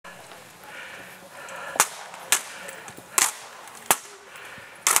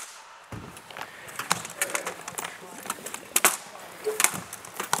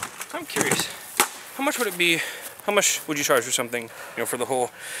curious. How much would it be? How much would you charge for something, you know, for the whole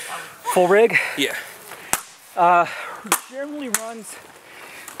full rig? Yeah. Generally runs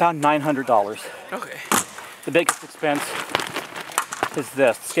about $900. Okay. The biggest expense is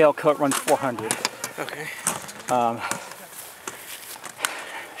this. Scale coat runs $400. Okay.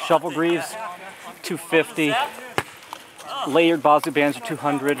 Shovel greaves, $250. Layered bazoo bands are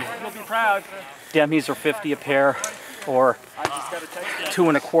 $200. Demis are $50 a pair, or $2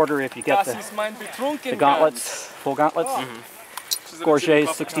 1/4 if you get the gauntlets, full gauntlets.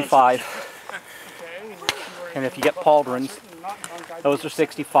 Gorgets, $65. And if you get pauldrons, those are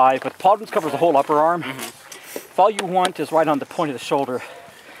 $65. But pauldrons covers the whole upper arm. If all you want is right on the point of the shoulder,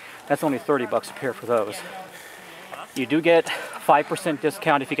 that's only $30 a pair for those. You do get 5%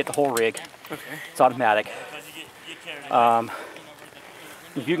 discount if you get the whole rig. Okay. It's automatic.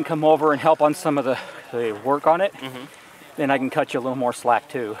 If you can come over and help on some of the work on it, then I can cut you a little more slack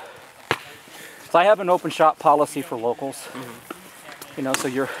too. So I have an open shop policy for locals. You know, so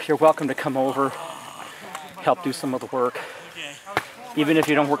you're welcome to come over, help do some of the work. Even if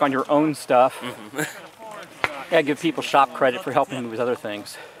you don't work on your own stuff, I give people shop credit for helping with other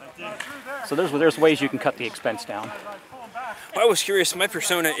things. So there's ways you can cut the expense down. Well, I was curious. My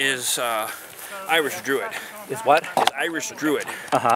persona is Irish Druid. Is what? Is Irish Druid.